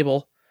at the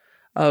table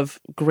of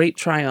great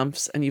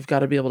triumphs, and you've got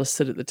to be able to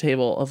sit at the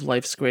table of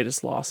life's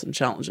greatest loss and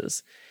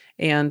challenges.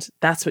 And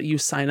that's what you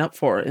sign up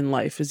for in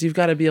life, is you've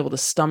got to be able to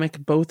stomach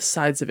both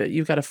sides of it.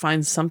 You've got to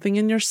find something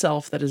in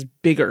yourself that is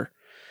bigger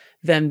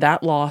than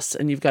that loss,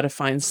 and you've got to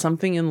find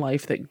something in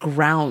life that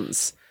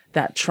grounds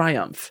that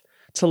triumph,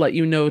 to let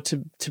you know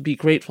to be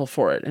grateful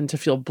for it and to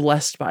feel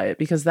blessed by it,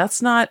 because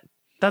that's not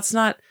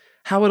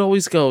how it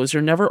always goes.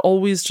 You're never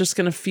always just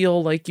going to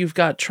feel like you've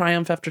got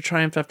triumph after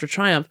triumph after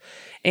triumph.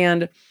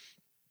 And,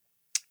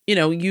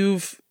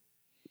 you've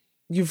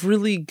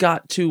really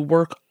got to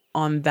work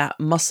on that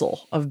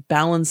muscle of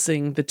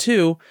balancing the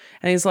two.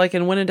 And he's like,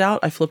 and when in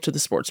doubt, I flip to the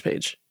sports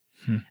page.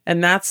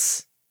 And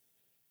that's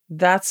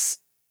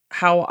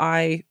how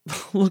I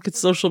look at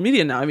social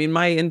media now. I mean,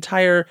 my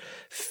entire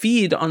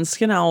feed on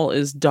Skin Owl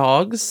is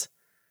dogs,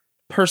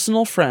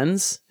 personal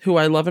friends who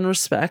I love and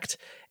respect,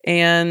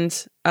 and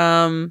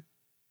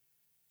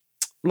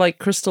like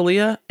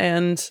Crystalia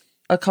and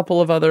a couple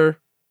of other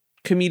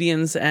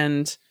comedians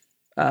and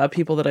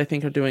people that I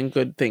think are doing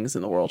good things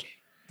in the world.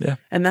 Yeah.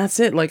 And that's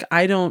it. Like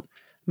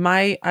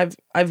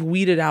I've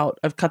weeded out,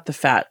 I've cut the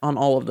fat on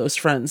all of those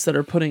friends that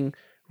are putting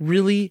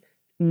really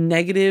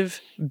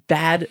negative,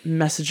 bad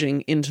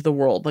messaging into the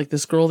world. Like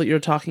this girl that you're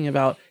talking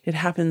about, it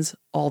happens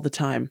all the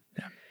time.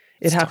 Yeah.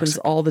 It happens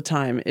all the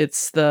time.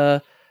 It's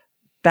the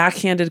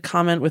backhanded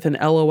comment with an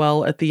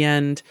LOL at the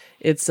end.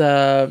 It's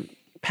a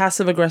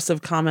passive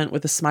aggressive comment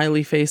with a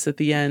smiley face at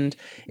the end.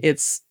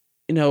 It's,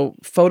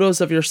 photos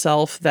of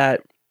yourself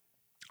that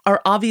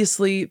are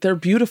obviously, they're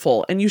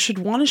beautiful and you should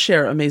want to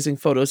share amazing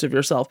photos of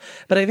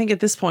yourself. But I think at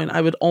this point,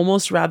 I would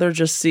almost rather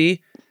just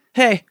see,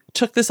 hey,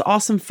 took this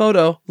awesome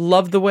photo,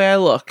 love the way I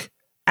look,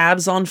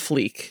 abs on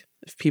fleek.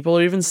 If people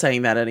are even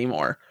saying that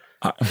anymore.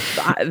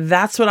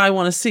 That's what I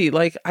want to see.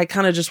 Like, I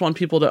kind of just want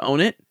people to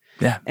own it.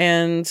 Yeah.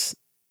 And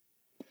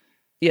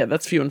yeah,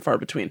 that's few and far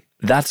between.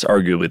 That's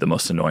arguably the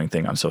most annoying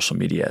thing on social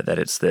media, that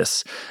it's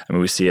this. I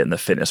mean, we see it in the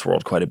fitness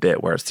world quite a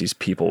bit, where it's these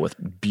people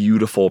with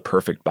beautiful,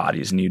 perfect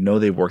bodies, and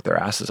they've worked their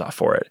asses off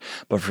for it.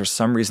 But for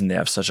some reason, they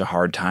have such a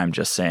hard time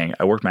just saying,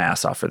 I worked my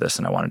ass off for this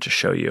and I wanted to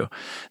show you.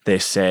 They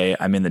say,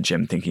 I'm in the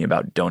gym thinking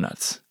about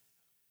donuts.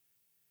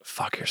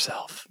 Fuck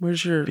yourself.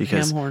 Where's your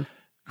ham horn?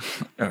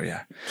 Oh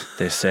yeah.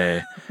 They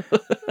say,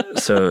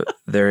 so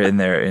they're in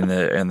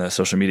the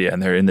social media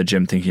and they're in the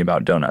gym thinking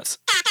about donuts.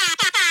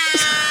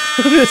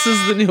 This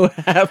is the new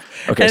app.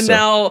 Okay, and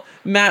now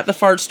Matt the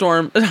Fart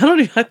Storm.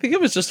 I think it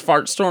was just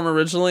Fart Storm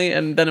originally,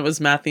 and then it was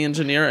Matt the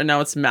Engineer, and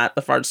now it's Matt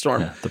the Fart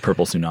Storm. Yeah, the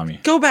purple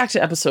tsunami. Go back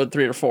to episode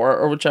 3 or 4,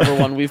 or whichever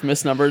one we've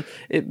misnumbered.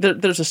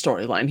 There's a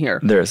storyline here.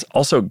 There's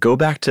also, go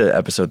back to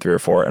episode 3 or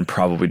 4 and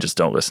probably just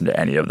don't listen to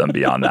any of them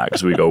beyond that,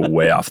 because we go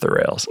way off the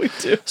rails. We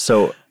do.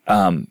 So,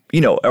 I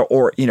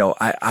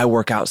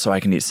work out so I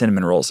can eat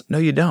cinnamon rolls. No,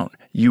 you don't.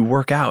 You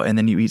work out and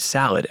then you eat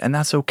salad, and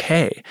that's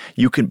okay.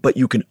 But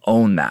you can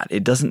own that.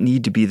 It doesn't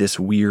need to be this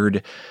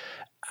weird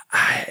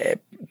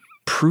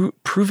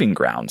proving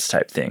grounds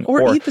type thing.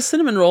 Or eat the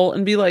cinnamon roll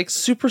and be like,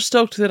 super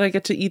stoked that I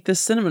get to eat this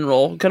cinnamon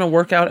roll. Gonna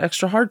work out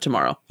extra hard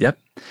tomorrow. Yep.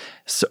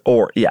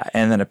 So,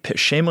 and then a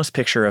shameless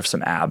picture of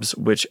some abs,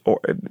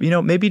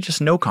 maybe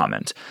just no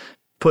comment.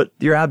 Put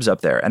your abs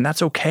up there, and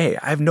that's okay.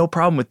 I have no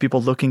problem with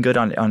people looking good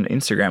on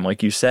Instagram,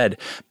 like you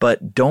said,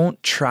 but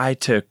don't try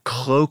to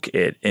cloak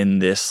it in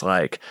this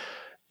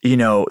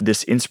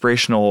this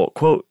inspirational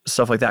quote,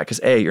 stuff like that. Because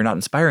A, you're not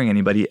inspiring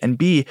anybody, and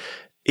B,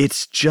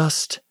 it's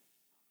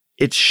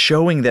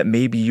showing that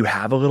maybe you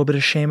have a little bit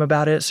of shame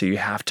about it, so you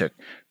have to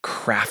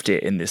craft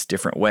it in this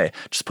different way.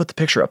 Just put the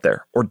picture up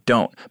there, or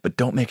don't, but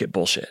don't make it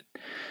bullshit.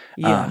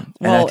 Yeah.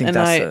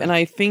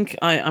 I think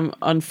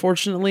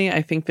unfortunately,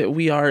 I think that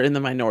we are in the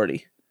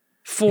minority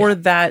for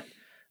that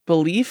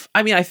belief.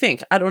 I mean, I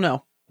don't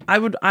know. I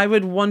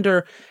would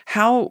wonder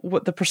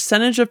what the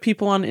percentage of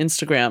people on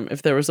Instagram,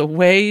 if there was a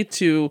way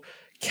to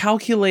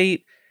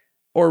calculate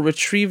or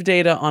retrieve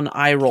data on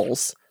eye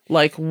rolls,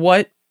 like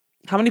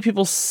how many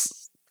people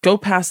go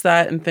past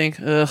that and think,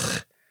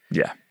 ugh.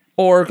 Yeah.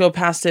 Or go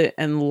past it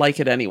and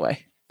like it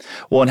anyway.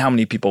 Well, and how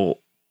many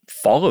people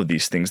follow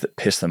these things that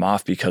piss them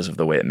off because of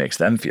the way it makes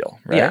them feel,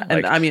 right? Yeah,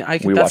 and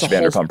we watch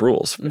Vanderpump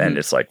Rules, and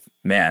it's like,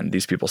 man,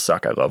 these people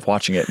suck. I love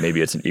watching it. Maybe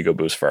it's an ego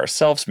boost for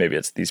ourselves. Maybe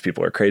it's these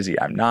people are crazy.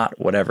 I'm not,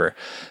 whatever.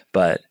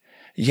 But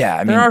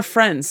yeah, there are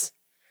friends.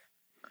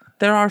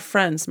 There are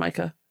friends,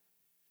 Micah.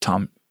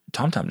 Tom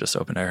just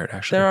opened, I heard,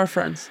 actually. There are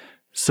friends.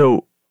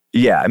 So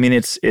yeah, I mean,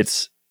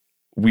 it's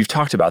we've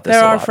talked about this.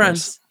 There are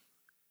friends.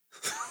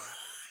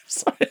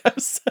 Sorry,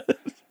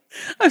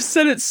 I've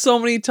said it so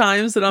many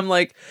times that I'm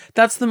like,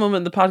 that's the moment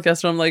in the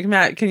podcast where I'm like,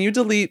 Matt, can you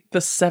delete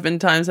the 7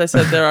 times I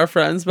said there are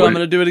friends, but I'm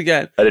going to do it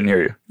again. I didn't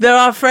hear you. There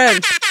are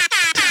friends.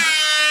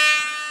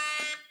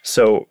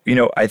 So,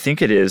 I think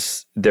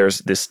there's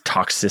this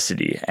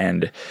toxicity,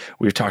 and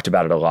we've talked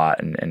about it a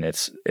lot, and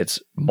it's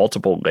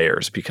multiple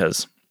layers,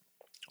 because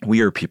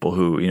we are people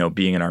who,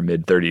 being in our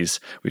mid-30s,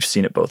 we've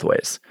seen it both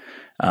ways.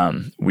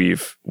 We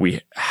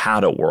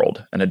had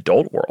an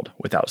adult world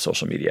without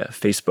social media.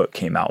 Facebook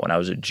came out when I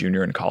was a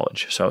junior in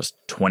college. So I was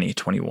 20,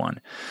 21.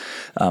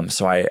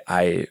 So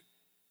I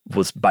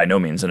was by no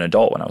means an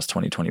adult when I was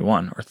 20,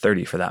 21, or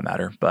 30 for that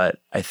matter. But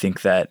I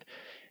think that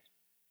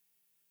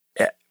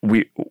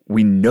we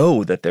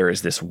know that there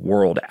is this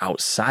world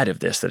outside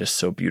of this that is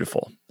so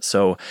beautiful.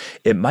 So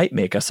it might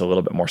make us a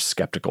little bit more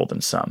skeptical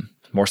than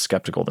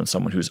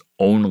someone who's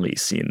only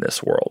seen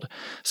this world.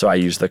 So I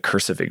use the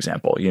cursive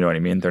example. You know what I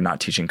mean? They're not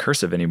teaching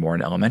cursive anymore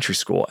in elementary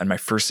school. And my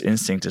first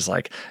instinct is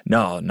like,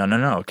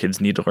 no. Kids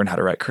need to learn how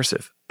to write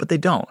cursive, but they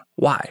don't.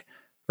 Why?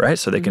 Right?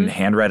 So they can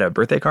handwrite a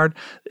birthday card.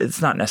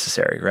 It's not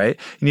necessary, right?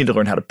 You need to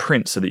learn how to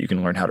print so that you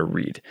can learn how to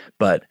read,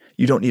 but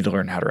you don't need to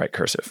learn how to write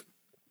cursive.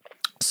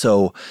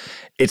 So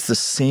it's the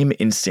same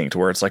instinct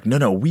where it's like,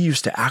 no, we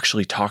used to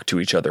actually talk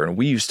to each other and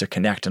we used to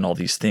connect and all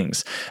these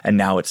things. And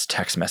now it's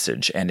text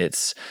message and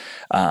it's,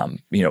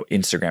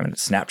 Instagram and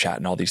Snapchat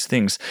and all these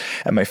things.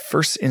 And my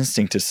first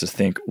instinct is to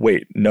think,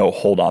 wait, no,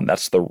 hold on.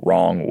 That's the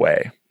wrong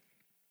way.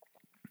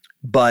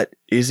 But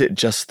is it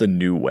just the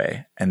new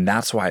way? And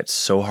that's why it's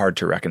so hard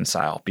to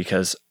reconcile,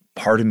 because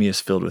part of me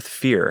is filled with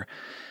fear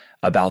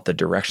about the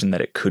direction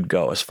that it could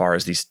go as far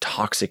as these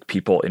toxic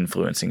people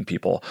influencing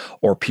people,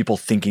 or people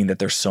thinking that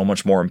they're so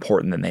much more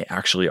important than they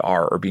actually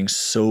are, or being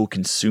so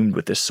consumed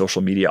with this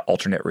social media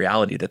alternate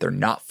reality that they're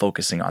not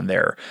focusing on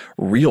their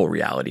real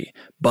reality.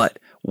 But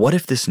what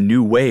if this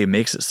new way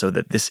makes it so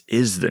that this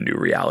is the new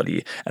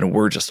reality and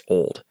we're just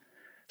old?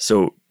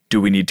 So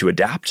do we need to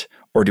adapt,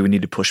 or do we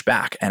need to push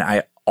back? And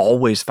I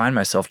always find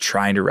myself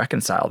trying to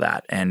reconcile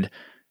that. And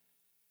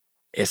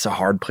it's a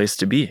hard place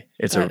to be.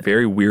 It's a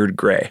very weird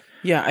gray.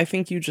 Yeah, I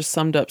think you just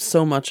summed up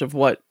so much of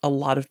what a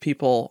lot of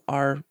people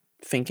are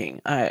thinking.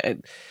 I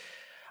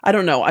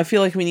don't know. I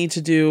feel like we need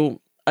to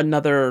do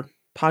another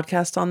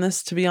podcast on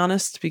this, to be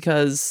honest,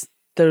 because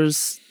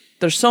there's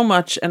so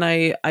much, and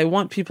I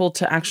want people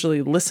to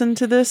actually listen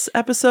to this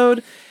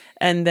episode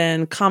and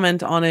then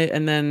comment on it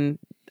and then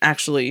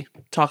actually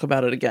talk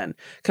about it again.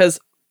 Because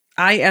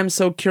I am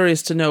so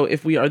curious to know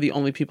if we are the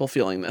only people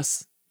feeling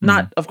this.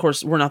 Not, of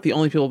course, we're not the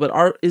only people,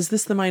 but is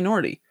this the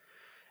minority?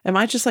 Am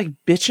I just like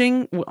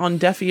bitching on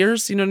deaf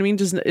ears? You know what I mean?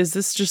 Is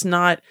this just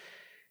not,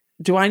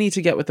 do I need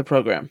to get with the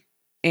program?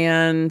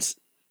 And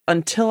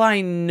until I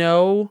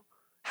know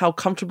how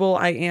comfortable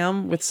I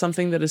am with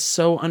something that is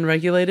so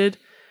unregulated,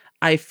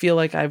 I feel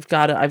like I've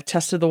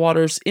tested the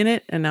waters in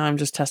it, and now I'm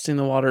just testing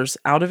the waters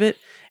out of it.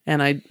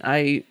 And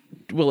I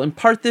will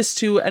impart this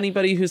to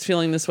anybody who's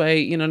feeling this way.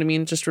 You know what I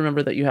mean? Just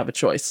remember that you have a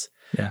choice.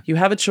 Yeah. You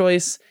have a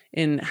choice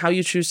in how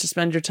you choose to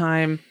spend your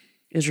time.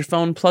 Is your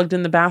phone plugged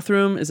in the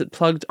bathroom? Is it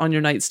plugged on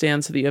your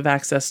nightstand so that you have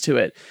access to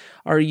it?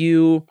 Are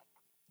you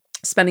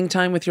spending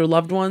time with your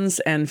loved ones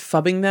and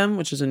phubbing them,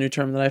 which is a new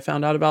term that I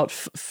found out about,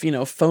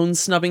 phone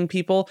snubbing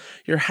people?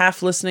 You're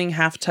half listening,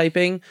 half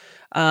typing.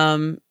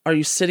 Are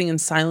you sitting in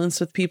silence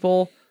with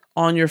people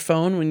on your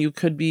phone when you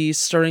could be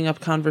stirring up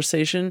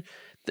conversation?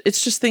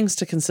 It's just things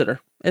to consider.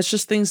 It's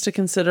just things to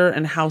consider,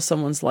 and how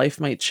someone's life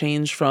might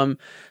change from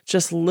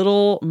just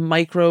little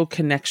micro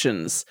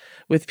connections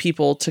with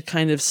people to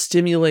kind of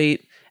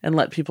stimulate and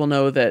let people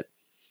know that,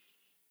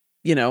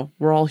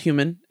 we're all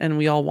human and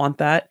we all want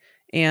that.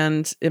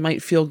 And it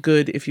might feel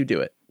good if you do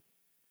it.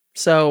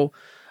 So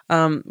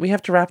we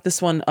have to wrap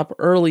this one up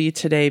early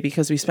today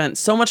because we spent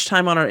so much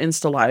time on our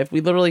Insta Live. We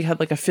literally had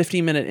like a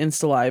 50-minute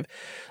Insta Live.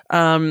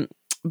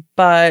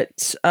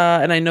 But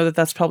I know that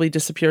that's probably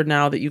disappeared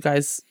now, that you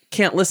guys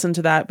can't listen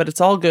to that, but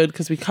it's all good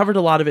because we covered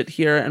a lot of it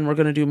here, and we're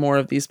going to do more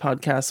of these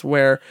podcasts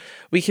where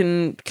we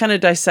can kind of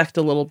dissect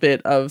a little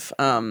bit of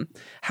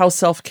how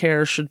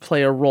self-care should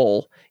play a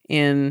role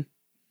in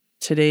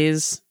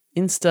today's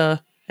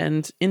Insta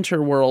and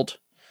interworld.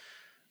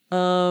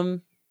 Do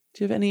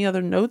you have any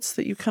other notes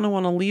that you kind of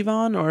want to leave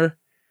on, or?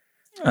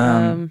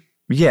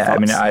 Yeah,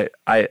 thoughts?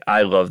 I mean,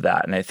 I love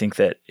that, and I think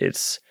that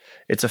it's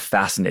a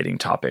fascinating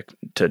topic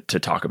to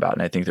talk about,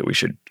 and I think that we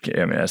should.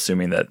 I mean,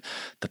 assuming that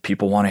the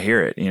people want to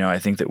hear it, I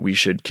think that we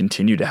should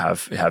continue to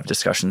have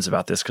discussions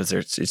about this because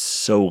it's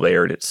so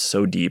layered, it's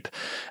so deep,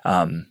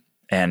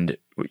 and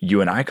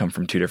you and I come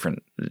from two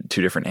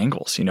different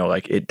angles.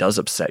 Like, it does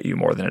upset you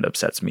more than it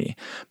upsets me,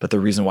 but the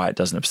reason why it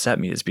doesn't upset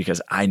me is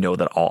because I know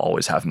that I'll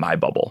always have my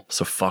bubble.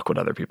 So fuck what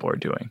other people are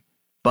doing,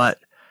 but.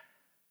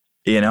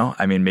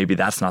 I mean, maybe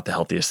that's not the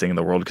healthiest thing in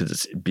the world because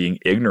it's being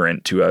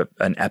ignorant to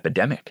an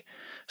epidemic.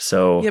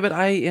 So yeah,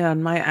 but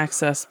my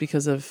access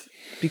because of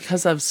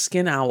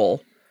Skin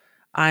Owl,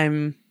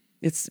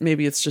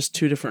 it's just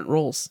two different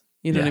roles.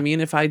 You know what I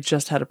mean? If I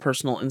just had a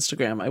personal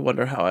Instagram, I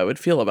wonder how I would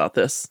feel about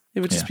this.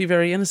 It would just be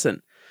very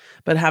innocent.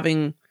 But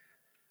having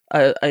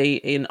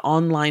an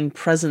online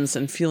presence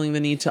and feeling the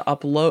need to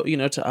upload,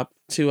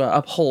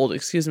 uphold,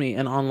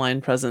 an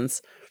online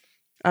presence,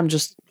 I'm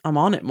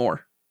on it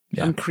more.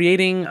 Yeah.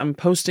 I'm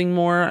posting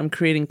more, I'm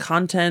creating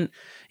content,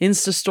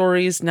 Insta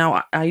stories,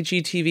 now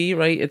IGTV,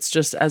 right? It's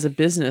just, as a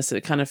business,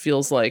 it kind of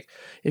feels like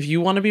if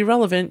you want to be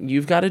relevant,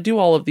 you've got to do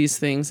all of these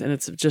things, and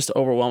it's just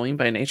overwhelming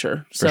by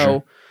nature. So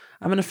sure.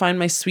 I'm going to find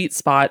my sweet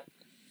spot.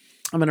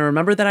 I'm going to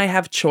remember that I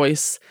have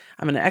choice.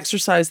 I'm going to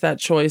exercise that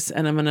choice,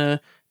 and I'm going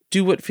to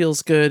do what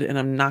feels good, and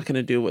I'm not going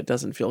to do what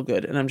doesn't feel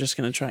good. And I'm just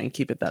going to try and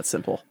keep it that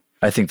simple.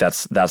 I think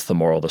that's the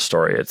moral of the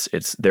story.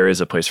 There is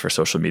a place for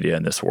social media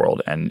in this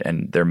world, and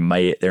there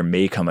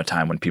may come a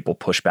time when people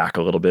push back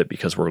a little bit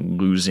because we're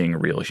losing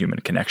real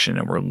human connection,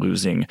 and we're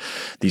losing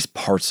these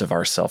parts of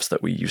ourselves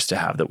that we used to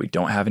have that we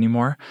don't have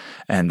anymore.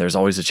 And there's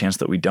always a chance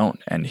that we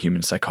don't. And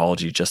human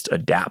psychology just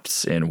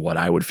adapts in what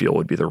I would feel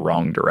would be the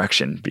wrong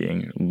direction,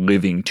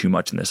 living too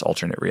much in this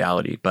alternate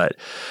reality. But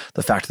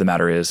the fact of the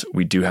matter is,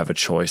 we do have a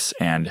choice,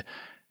 and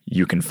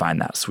you can find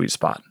that sweet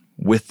spot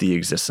with the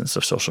existence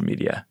of social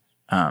media.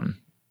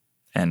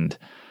 And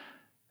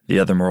the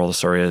other moral of the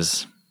story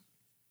is,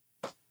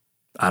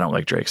 I don't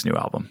like Drake's new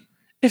album.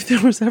 If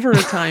there was ever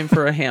a time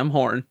for a ham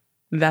horn,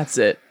 that's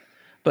it.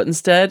 But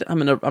instead, I'm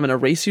gonna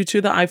race you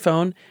to the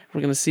iPhone. We're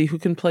gonna see who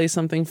can play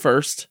something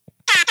first.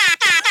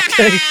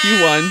 Okay,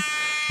 you won.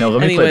 No,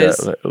 let me play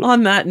that.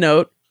 On that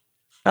note,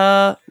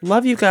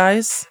 love you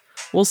guys.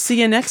 We'll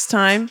see you next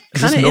time.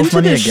 Kind of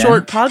into this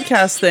short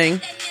podcast thing.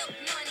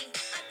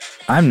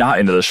 I'm not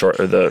into the short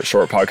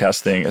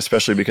podcast thing,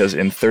 especially because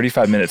in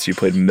 35 minutes you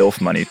played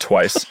MILF Money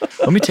twice.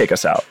 Let me take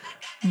us out.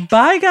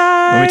 Bye,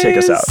 guys. Let me take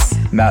us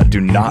out. Matt, do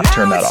not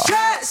turn that off.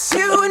 Just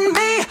you and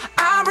me,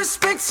 I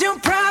respect your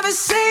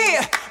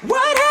privacy.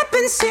 What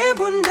happens here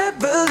will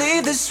never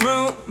leave this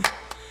room.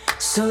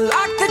 So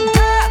lock the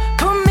door,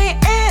 put me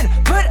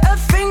in, put a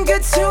finger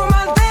to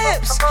my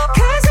lips.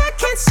 'Cause I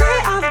can't say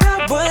I've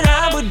got what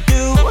I would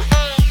do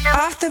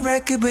off the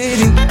record with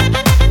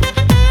you.